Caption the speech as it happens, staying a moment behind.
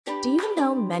Do you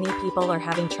know many people are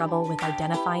having trouble with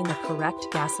identifying the correct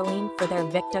gasoline for their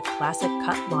Victa Classic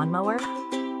Cut lawnmower?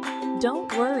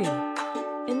 Don't worry.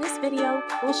 In this video,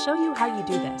 we'll show you how you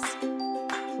do this.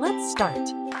 Let's start.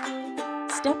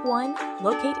 Step 1.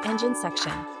 Locate engine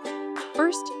section.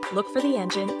 First, look for the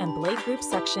engine and blade group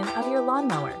section of your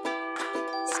lawnmower.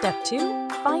 Step 2.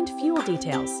 Find fuel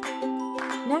details.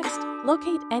 Next,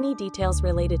 locate any details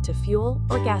related to fuel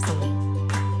or gasoline.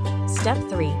 Step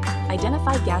 3.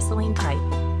 Identify gasoline type.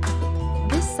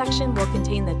 This section will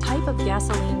contain the type of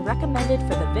gasoline recommended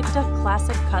for the Victa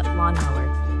Classic Cut lawnmower.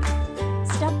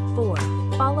 Step 4.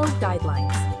 Follow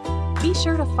guidelines. Be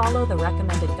sure to follow the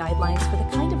recommended guidelines for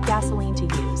the kind of gasoline to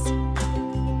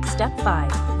use. Step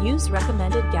 5. Use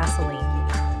recommended gasoline.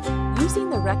 Using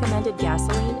the recommended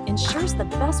gasoline ensures the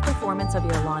best performance of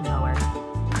your lawnmower.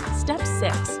 Step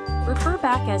 6. Refer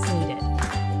back as needed.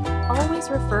 Always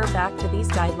refer back to these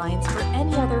guidelines for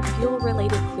any other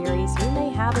fuel-related queries you may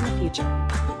have in the future.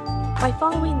 By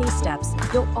following these steps,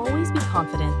 you'll always be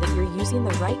confident that you're using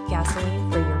the right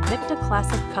gasoline for your Victa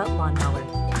Classic Cut lawnmower,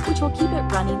 which will keep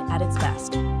it running at its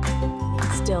best.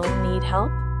 Still need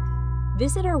help?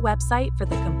 Visit our website for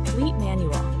the complete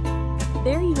manual.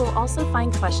 There you will also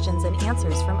find questions and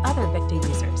answers from other Victa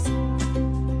users.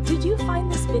 Did you find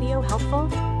this video helpful?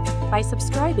 By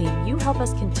subscribing, you help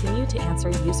us continue to answer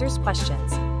users'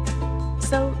 questions.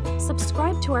 So,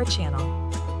 subscribe to our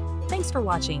channel. Thanks for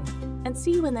watching, and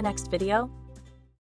see you in the next video.